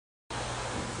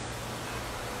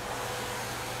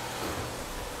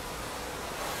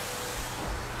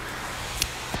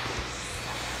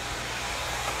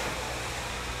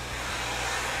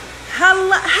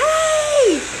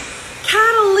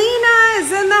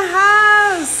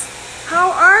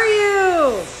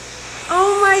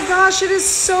gosh, it is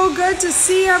so good to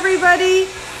see everybody.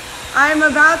 I'm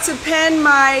about to pin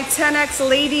my 10X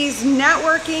Ladies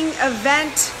networking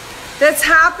event that's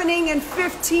happening in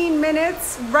 15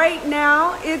 minutes right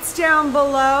now. It's down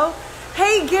below.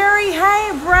 Hey, Gary.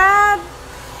 Hey, Brad.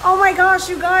 Oh my gosh,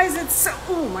 you guys, it's so,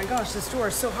 oh my gosh, this door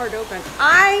is so hard to open.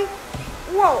 I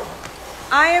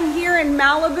am here in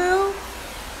Malibu,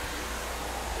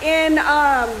 in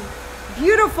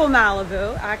beautiful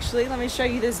Malibu, actually. Let me show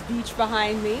you this beach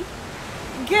behind me.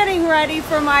 Getting ready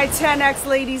for my 10X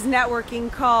Ladies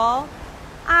networking call.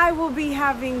 I will be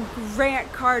having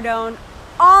Grant Cardone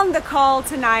on the call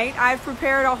tonight. I've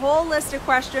prepared a whole list of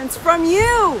questions from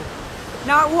you.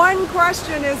 Not one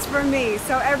question is from me.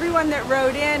 So everyone that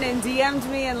wrote in and DM'd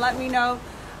me and let me know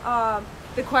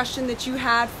the question that you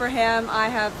had for him, I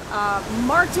have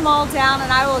marked them all down,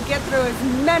 and I will get through as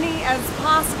many as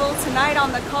possible tonight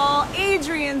on the call.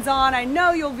 Adrian's on. I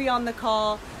know you'll be on the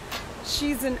call.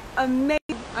 She's an amazing...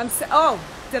 oh,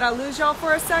 did I lose y'all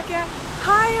for a second?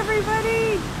 Hi,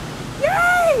 everybody.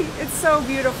 Yay! It's so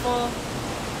beautiful.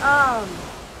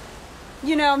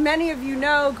 You know, many of you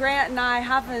know Grant and I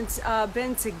haven't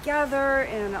been together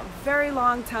in a very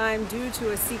long time due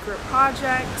to a secret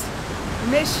project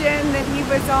mission that he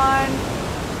was on.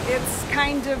 It's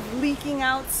kind of leaking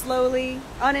out slowly,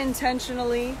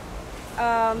 unintentionally.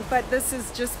 But this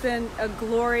has just been a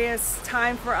glorious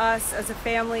time for us as a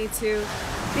family to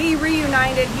be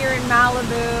reunited here in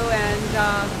Malibu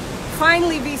and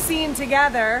finally be seen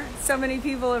together. So many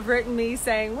people have written me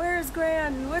saying, where's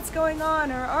Grant and what's going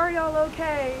on, or are y'all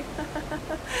okay?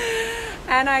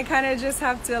 And I kind of just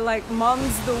have to like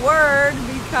mum's the word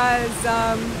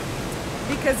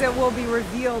because it will be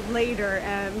revealed later.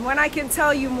 And when I can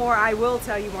tell you more, I will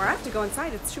tell you more. I have to go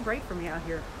inside. It's too bright for me out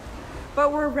here.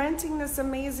 But we're renting this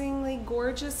amazingly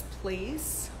gorgeous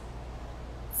place.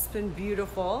 It's been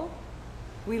beautiful.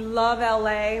 We love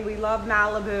LA. We love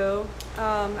Malibu.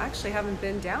 Actually haven't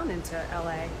been down into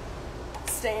LA.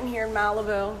 Staying here in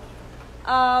Malibu.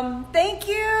 Thank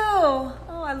you. Oh,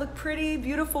 I look pretty.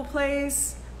 Beautiful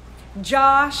place.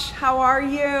 Josh, how are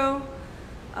you?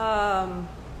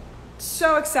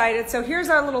 So excited. So here's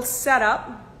our little setup.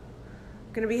 I'm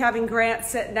going to be having Grant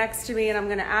sit next to me, and I'm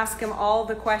going to ask him all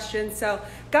the questions. So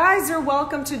guys are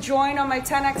welcome to join on my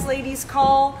 10X Ladies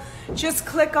call. Just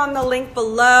click on the link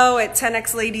below at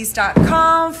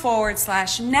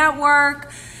 10xladies.com/network.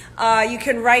 You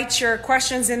can write your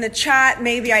questions in the chat.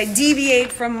 Maybe I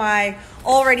deviate from my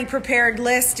already prepared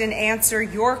list and answer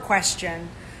your question.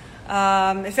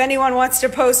 If anyone wants to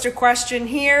post a question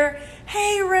here,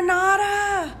 hey,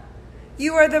 Renata.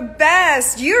 You are the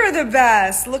best. You're the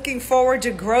best. Looking forward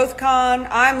to Growthcon.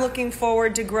 I'm looking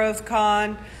forward to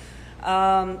Growthcon.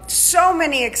 So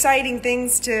many exciting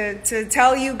things to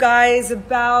tell you guys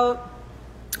about.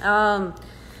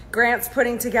 Grant's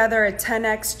putting together a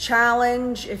 10X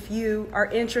challenge. If you are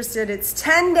interested, it's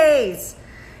 10 days.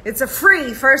 It's a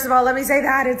free. First of all, let me say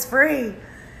that. It's free.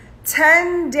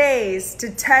 10 days to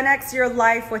 10X your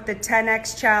life with the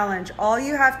 10X challenge. All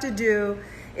you have to do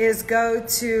is go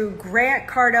to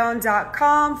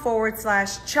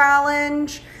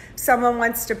grantcardone.com/challenge. Someone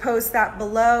wants to post that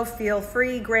below, feel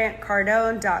free,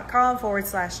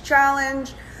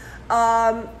 grantcardone.com/challenge.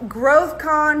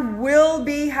 Growthcon will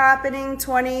be happening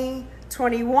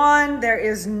 2021. There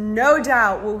is no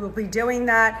doubt we will be doing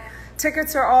that.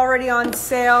 Tickets are already on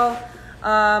sale.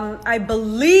 I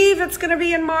believe it's going to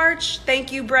be in March.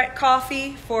 Thank you, Brett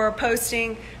Coffee, for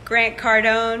posting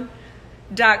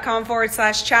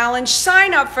grantcardone.com/challenge.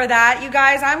 Sign up for that. You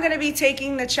guys, I'm going to be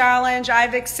taking the challenge.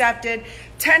 I've accepted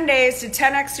 10 days to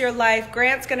 10X your life.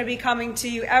 Grant's going to be coming to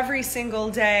you every single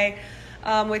day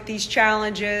with these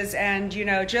challenges and, you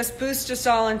know, just boost us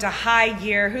all into high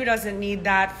gear. Who doesn't need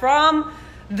that? From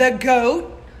the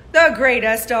GOAT, the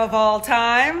greatest of all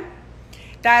time.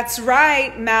 That's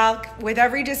right, Malk. With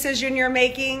every decision you're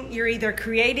making, you're either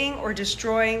creating or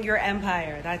destroying your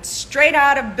empire. That's straight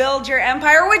out of Build Your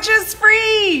Empire, which is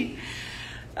free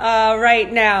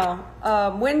right now.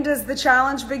 When does the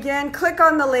challenge begin? Click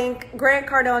on the link,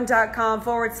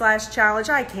 grantcardone.com/challenge.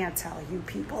 I can't tell you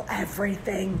people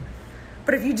everything.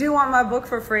 But if you do want my book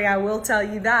for free, I will tell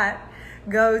you that.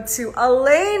 Go to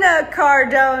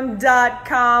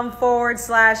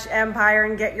elenacardone.com/empire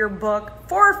and get your book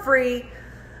for free.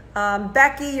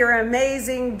 Becky, you're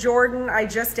amazing. Jordan, I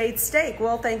just ate steak.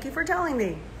 Well, thank you for telling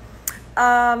me.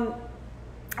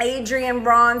 Adrian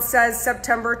Braun says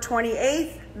September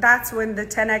 28th. That's when the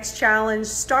 10X challenge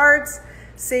starts.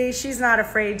 See, she's not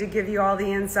afraid to give you all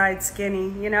the inside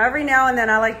skinny. You know, every now and then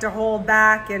I like to hold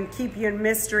back and keep you in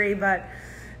mystery, but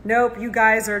Nope, you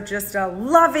guys are just a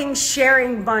loving,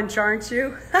 sharing bunch, aren't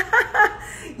you?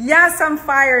 Yes, I'm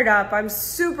fired up. I'm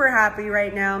super happy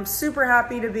right now. I'm super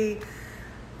happy to be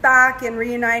back and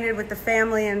reunited with the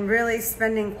family and really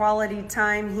spending quality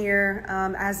time here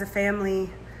as a family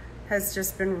has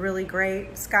just been really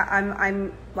great. Scott,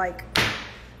 I'm like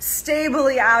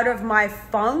stably out of my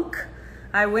funk.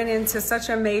 I went into such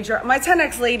a major, my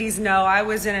 10X ladies know I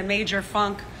was in a major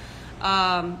funk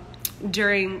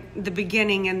during the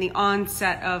beginning and the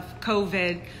onset of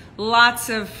COVID. Lots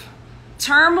of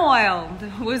turmoil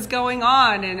was going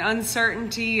on and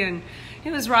uncertainty, and it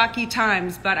was rocky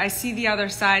times, but I see the other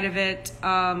side of it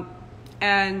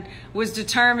and was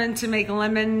determined to make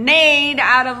lemonade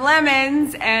out of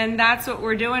lemons, and that's what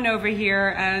we're doing over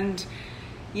here. And,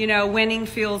 you know, winning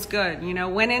feels good. You know,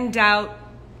 when in doubt,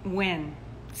 win.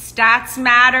 Stats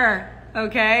matter.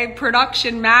 Okay,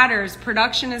 production matters.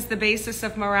 Production is the basis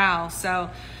of morale. So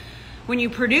when you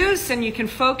produce and you can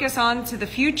focus on to the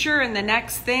future and the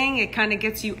next thing, it kind of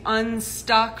gets you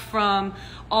unstuck from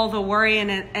all the worry and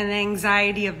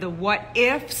anxiety of the what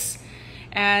ifs.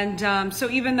 And so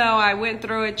even though I went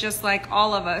through it just like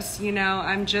all of us, you know,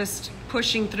 I'm just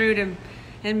pushing through to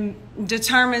and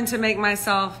determined to make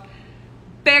myself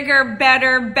bigger,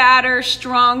 better, badder,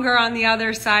 stronger on the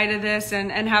other side of this,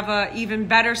 and have a even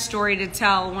better story to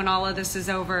tell when all of this is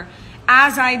over,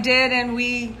 as I did and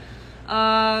we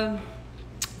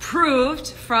proved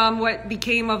from what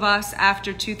became of us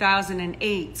after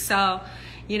 2008. So,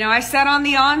 you know, I said on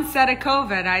the onset of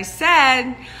COVID, I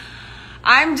said,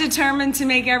 I'm determined to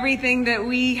make everything that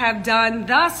we have done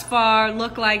thus far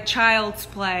look like child's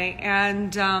play,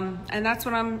 and that's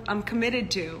what I'm committed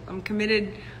to. I'm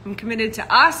committed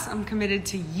to us. I'm committed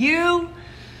to you,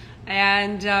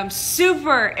 and I'm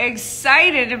super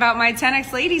excited about my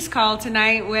 10X Ladies call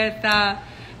tonight with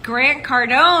Grant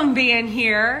Cardone being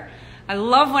here. I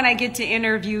love when I get to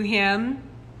interview him.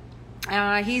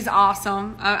 He's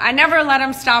awesome. I never let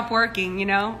him stop working, you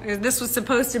know. This was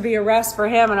supposed to be a rest for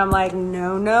him, and I'm like,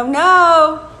 no, no,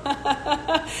 no.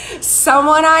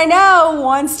 Someone I know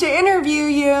wants to interview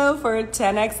you for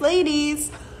 10X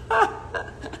Ladies.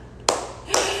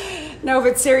 No,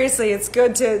 but seriously, it's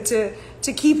good to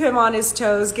keep him on his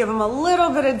toes, give him a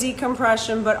little bit of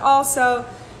decompression, but also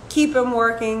keep him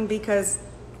working, because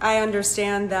I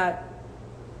understand that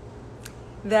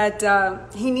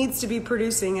he needs to be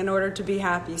producing in order to be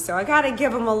happy. So I got to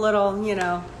give him a little, you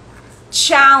know,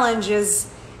 challenges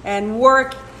and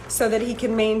work so that he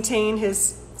can maintain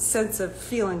his sense of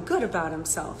feeling good about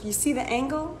himself. You see the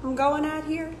angle I'm going at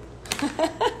here?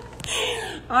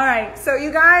 All right, so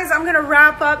you guys, I'm going to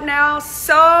wrap up now.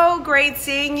 So great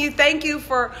seeing you. Thank you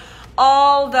for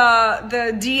all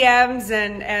the DMs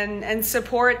and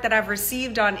support that I've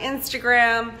received on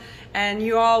Instagram. And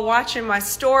you all watching my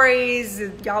stories,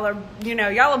 y'all are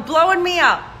blowing me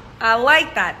up. I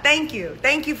like that. Thank you.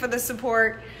 Thank you for the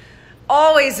support.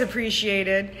 Always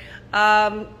appreciated.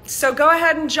 So go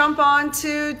ahead and jump on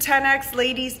to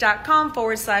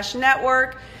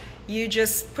 10xladies.com/network. You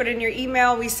just put in your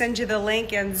email, we send you the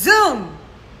link, and zoom,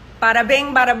 bada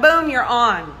bing, bada boom, you're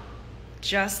on.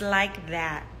 Just like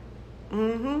that.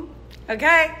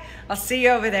 Okay? I'll see you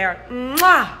over there.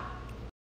 Mwah!